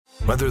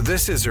Whether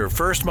this is her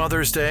first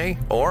Mother's Day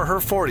or her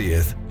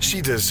 40th, she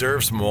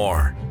deserves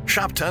more.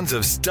 Shop tons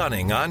of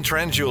stunning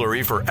on-trend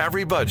jewelry for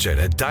every budget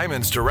at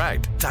Diamonds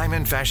Direct.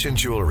 Diamond fashion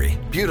jewelry,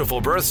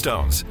 beautiful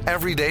birthstones,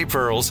 everyday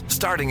pearls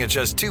starting at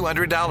just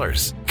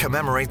 $200.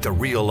 Commemorate the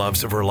real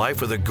loves of her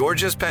life with a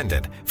gorgeous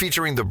pendant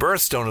featuring the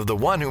birthstone of the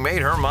one who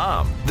made her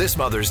mom. This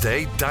Mother's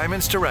Day,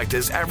 Diamonds Direct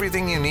is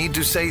everything you need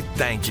to say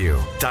thank you.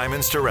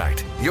 Diamonds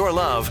Direct. Your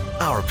love,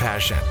 our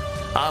passion.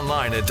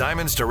 Online at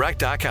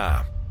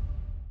diamondsdirect.com.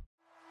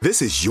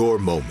 This is your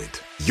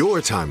moment, your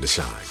time to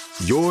shine,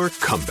 your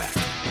comeback.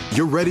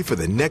 You're ready for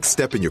the next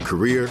step in your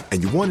career,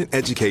 and you want an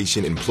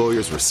education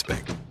employers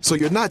respect. So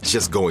you're not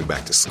just going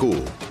back to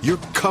school, you're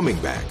coming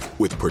back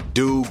with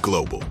Purdue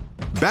Global.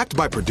 Backed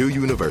by Purdue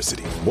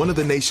University, one of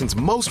the nation's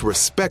most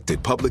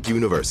respected public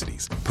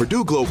universities,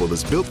 Purdue Global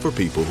is built for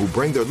people who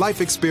bring their life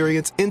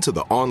experience into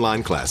the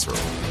online classroom.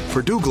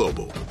 Purdue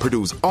Global,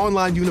 Purdue's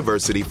online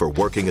university for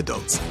working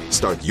adults.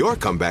 Start your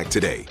comeback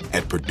today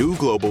at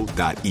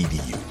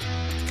purdueglobal.edu.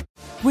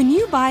 When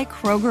you buy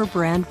Kroger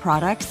brand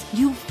products,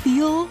 you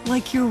feel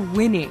like you're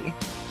winning.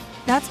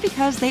 That's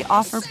because they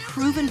offer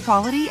proven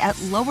quality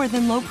at lower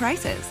than low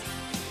prices.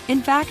 In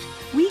fact,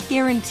 we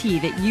guarantee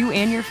that you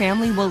and your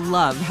family will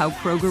love how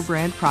Kroger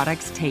brand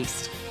products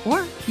taste,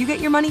 or you get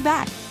your money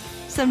back.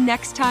 So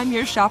next time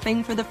you're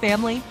shopping for the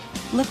family,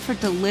 look for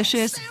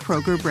delicious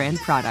Kroger brand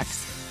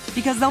products,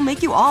 because they'll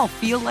make you all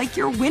feel like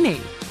you're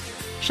winning.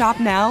 Shop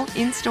now,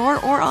 in-store,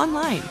 or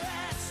online.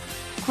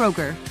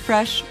 Kroger,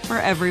 fresh for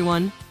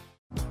everyone.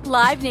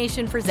 Live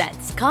Nation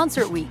presents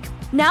Concert Week.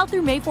 Now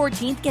through May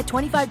 14th, get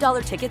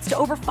 $25 tickets to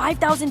over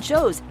 5,000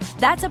 shows.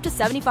 That's up to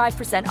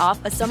 75%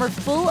 off a summer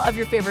full of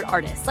your favorite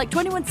artists like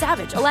 21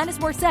 Savage, Alanis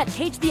Morissette,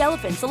 Cage the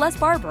Elephant, Celeste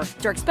Barber,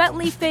 Dierks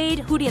Bentley, Fade,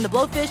 Hootie and the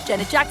Blowfish,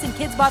 Janet Jackson,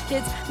 Kids Bop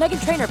Kids,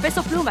 Meghan Trainor,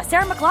 Bissell Pluma,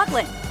 Sarah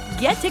McLachlan.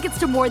 Get tickets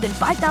to more than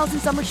 5,000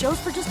 summer shows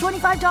for just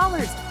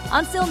 $25.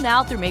 Until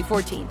now through May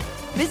 14th.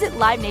 Visit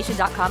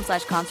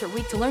LiveNation.com/Concert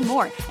Week to learn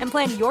more and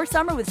plan your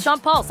summer with Sean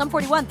Paul, Sum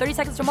 41, 30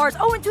 Seconds to Mars,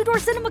 and Two Door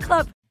Cinema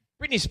Club.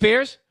 Britney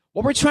Spears,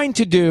 what we're trying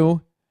to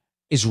do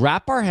is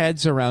wrap our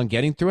heads around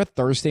getting through a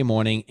Thursday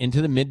morning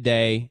into the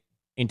midday,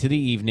 into the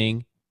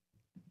evening,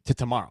 to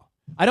tomorrow.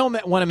 I don't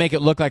want to make it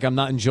look like I'm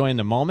not enjoying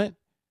the moment,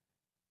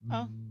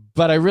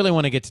 but I really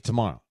want to get to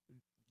tomorrow.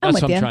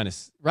 That's what I'm trying to,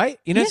 right?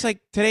 You know, It's like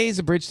today is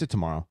a bridge to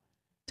tomorrow.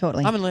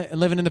 Totally. I'm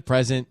living in the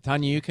present.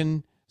 Tanya, you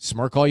can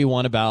smirk all you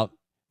want about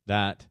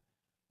that,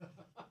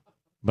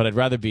 but I'd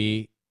rather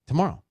be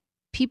tomorrow.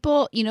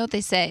 People, you know what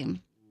they say?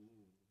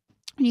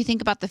 When you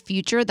think about the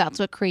future, that's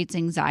what creates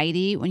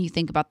anxiety. When you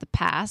think about the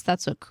past,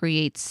 that's what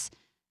creates,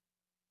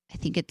 I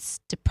think it's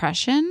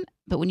depression.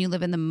 But when you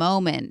live in the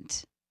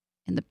moment,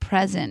 in the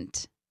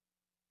present,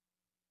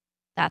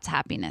 that's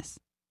happiness.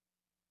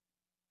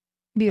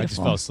 Beautiful. I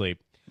just fell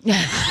asleep.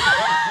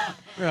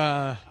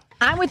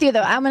 I'm with you,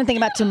 though. I'm going to think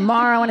about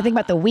tomorrow. I want to think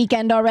about the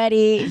weekend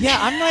already.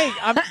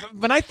 Yeah,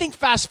 when I think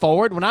fast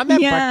forward, when I'm at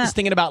breakfast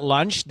thinking about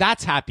lunch,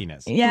 that's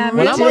happiness. Yeah,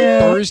 when me I'm too. on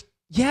Thursday.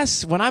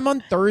 Yes, when I'm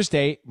on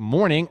Thursday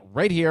morning,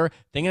 right here,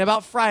 thinking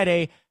about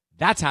Friday,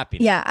 that's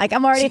happiness. Yeah,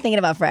 I'm already thinking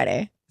about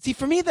Friday. See,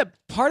 for me, the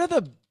part of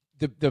the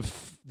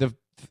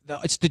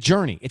it's the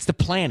journey, it's the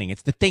planning,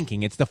 it's the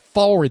thinking, it's the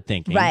forward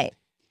thinking. Right.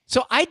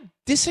 So I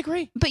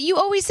disagree. But you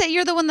always say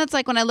you're the one that's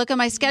like, when I look at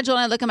my schedule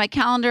and I look at my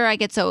calendar, I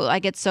get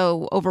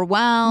so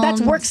overwhelmed.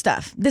 That's work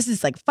stuff. This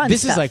is like fun stuff.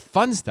 This is like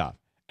fun stuff.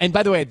 And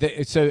by the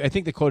way, so I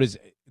think the quote is,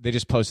 they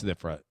just posted it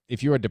for,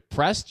 if you are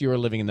depressed, you are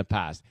living in the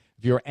past.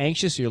 If you're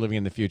anxious, you're living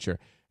in the future.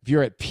 If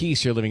you're at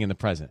peace, you're living in the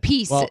present.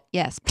 Peace. Well,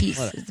 yes, peace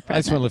is the present. I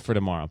just want to live for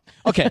tomorrow.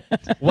 Okay.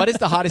 What is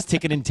the hottest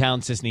ticket in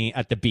town, Sisanie,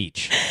 at the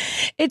beach?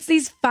 It's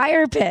these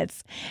fire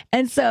pits.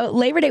 And so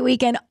Labor Day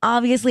weekend,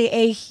 obviously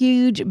a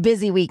huge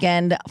busy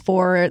weekend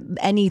for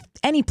any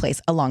place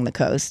along the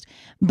coast.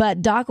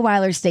 But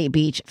Dockweiler State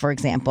Beach, for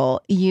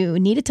example, you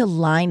needed to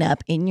line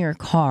up in your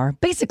car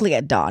basically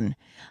at dawn,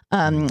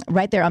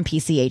 right there on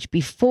PCH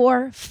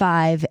before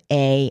 5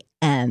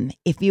 a.m.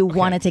 if you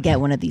wanted to get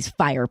one of these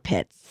fire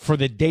pits. For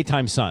the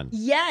daytime sun.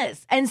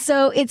 Yes. And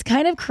so it's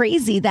kind of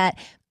crazy that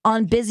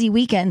on busy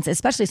weekends,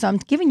 especially, so I'm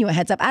giving you a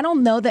heads up. I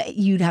don't know that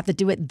you'd have to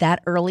do it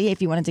that early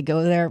if you wanted to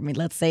go there, I mean,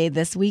 let's say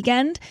this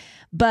weekend.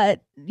 But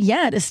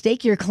yeah, to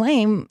stake your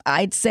claim,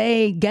 I'd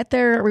say get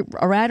there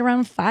right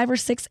around 5 or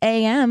 6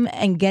 a.m.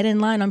 and get in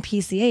line on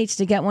PCH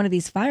to get one of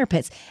these fire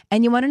pits.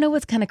 And you want to know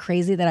what's kind of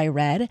crazy that I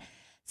read?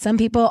 Some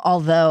people,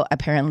 although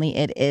apparently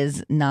it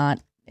is not,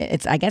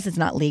 I guess it's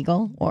not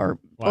legal or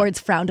it's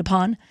frowned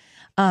upon.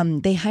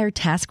 They hire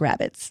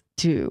TaskRabbits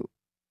to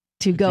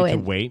go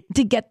in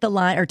to get the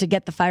line or to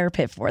get the fire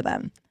pit for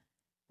them.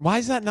 Why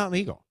is that not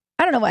legal?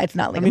 I don't know why it's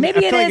not legal. I mean,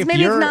 maybe it is.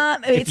 Maybe it's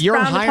not. If you're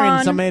hiring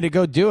upon. somebody to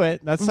go do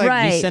it, that's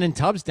like me sending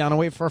Tubbs down to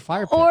wait for a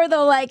fire pit. Or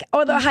they'll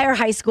hire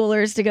high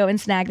schoolers to go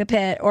and snag the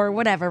pit or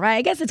whatever, right?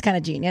 I guess it's kind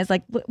of genius.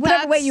 Like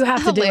whatever way you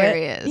have to do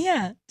it.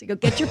 Yeah, to go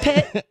get your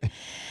pit.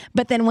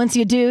 But then once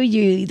you do,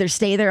 you either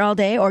stay there all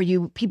day or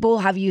people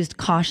have used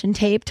caution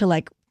tape to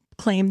like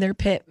claim their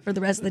pit for the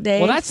rest of the day.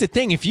 Well, that's the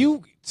thing. If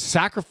you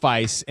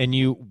sacrifice and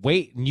you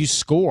wait and you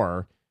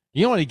score,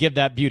 You don't want to give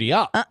that beauty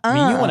up. I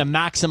mean, you want to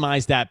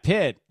maximize that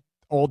pit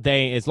all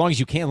day, as long as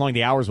you can, as long as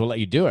the hours will let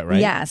you do it, right?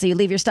 Yeah, so you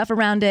leave your stuff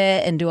around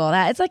it and do all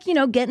that. It's like,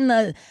 getting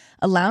a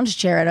lounge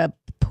chair at a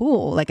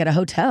pool, like at a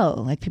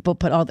hotel. Like people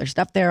put all their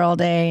stuff there all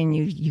day and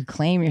you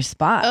claim your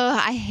spot.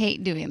 Oh, I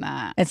hate doing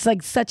that. It's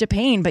like such a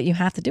pain, but you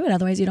have to do it.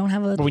 Otherwise you don't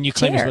have a But when you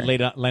claim you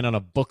land on a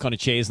book on a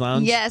chaise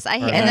lounge? Yes, I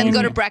hate, and then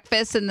go to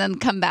breakfast and then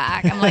come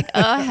back. I'm like,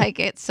 I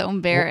get so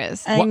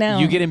embarrassed. I know.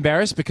 You get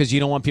embarrassed because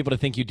you don't want people to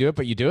think you do it,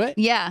 but you do it?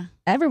 Yeah.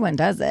 Everyone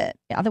does it.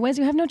 Otherwise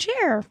you have no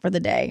chair for the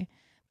day.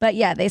 But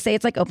yeah, they say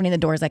it's like opening the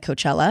doors at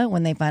Coachella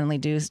when they finally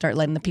do start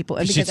letting the people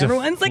in, because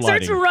everyone's like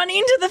starts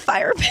running to the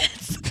fire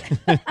pits.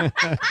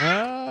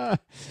 It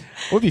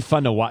would be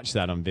fun to watch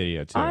that on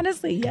video too.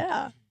 Honestly,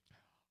 yeah.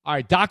 All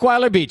right,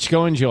 Dockweiler Beach,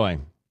 go enjoy.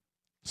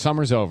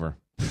 Summer's over.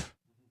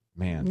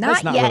 Man,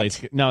 not yet. Really.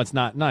 No, it's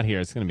not here.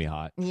 It's going to be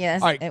hot.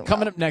 Yes. All right,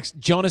 coming up next,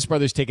 Jonas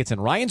Brothers tickets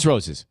and Ryan's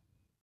Roses.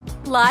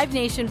 Live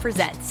Nation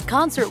presents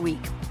Concert Week.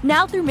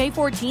 Now through May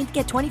 14th,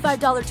 get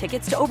 $25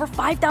 tickets to over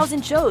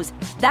 5,000 shows.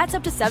 That's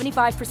up to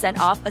 75%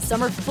 off a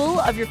summer full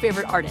of your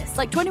favorite artists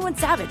like 21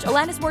 Savage,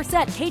 Alanis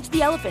Morissette, Cage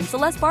the Elephant,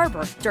 Celeste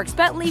Barber, Dierks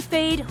Bentley,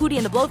 Fade, Hootie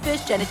and the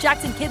Blowfish, Janet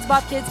Jackson, Kids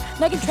Bop Kids,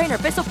 Meghan Trainor,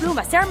 Bissell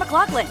Pluma, Sarah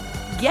McLachlan.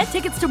 Get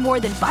tickets to more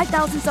than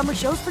 5,000 summer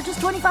shows for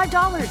just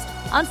 $25.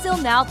 Until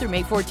now through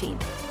May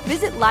 14th.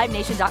 Visit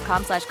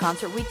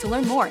LiveNation.com/Concert Week to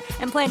learn more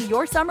and plan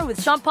your summer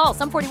with Sean Paul,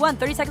 Sum 41,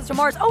 30 Seconds to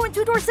Mars, and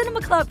Two Door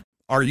Cinema Club.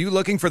 Are you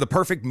looking for the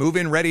perfect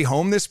move-in ready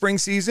home this spring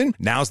season?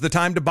 Now's the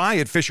time to buy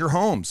at Fisher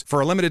Homes. For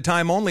a limited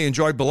time only,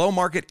 enjoy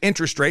below-market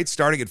interest rates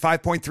starting at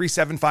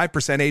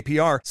 5.375%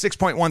 APR,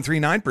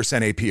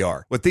 6.139%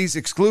 APR. With these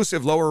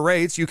exclusive lower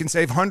rates, you can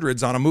save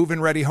hundreds on a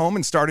move-in ready home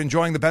and start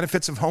enjoying the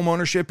benefits of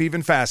homeownership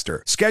even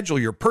faster. Schedule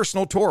your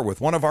personal tour with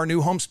one of our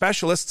new home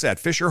specialists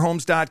at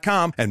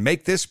FisherHomes.com and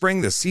make this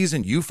spring the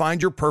season you find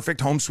your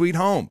perfect home sweet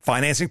home.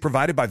 Financing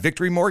provided by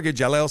Victory Mortgage,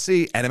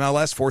 LLC,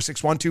 NMLS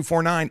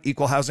 461249,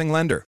 Equal Housing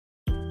Lender.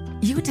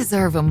 You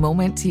deserve a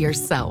moment to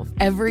yourself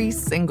every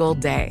single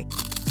day.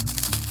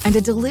 And a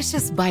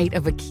delicious bite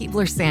of a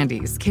Keebler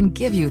Sandies can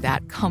give you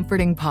that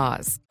comforting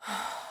pause.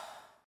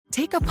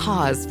 Take a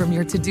pause from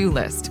your to-do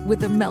list with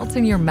the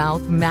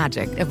melt-in-your-mouth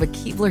magic of a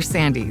Keebler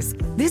Sandies.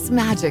 This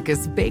magic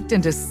is baked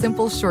into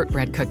simple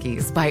shortbread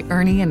cookies by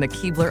Ernie and the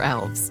Keebler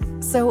Elves.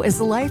 So as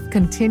life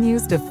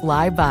continues to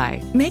fly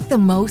by, make the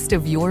most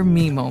of your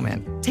me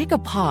moment. Take a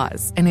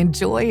pause and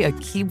enjoy a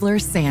Keebler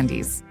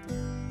Sandies.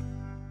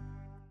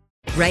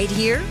 Right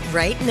here,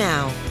 right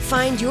now.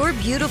 Find your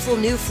beautiful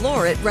new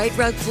floor at Right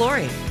Rug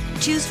Flooring.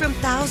 Choose from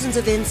thousands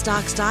of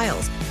in-stock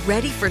styles,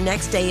 ready for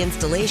next day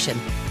installation,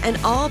 and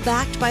all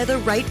backed by the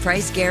right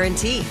price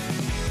guarantee.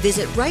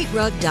 Visit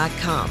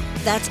rightrug.com.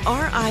 That's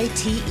RITERUG.com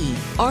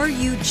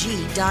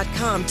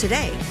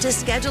today to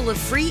schedule a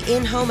free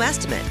in-home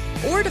estimate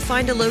or to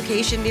find a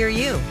location near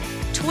you.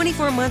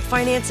 24-month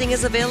financing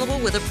is available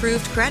with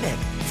approved credit.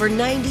 For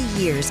 90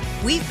 years,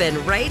 we've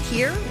been right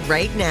here,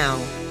 right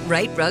now.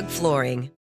 Right Rug Flooring.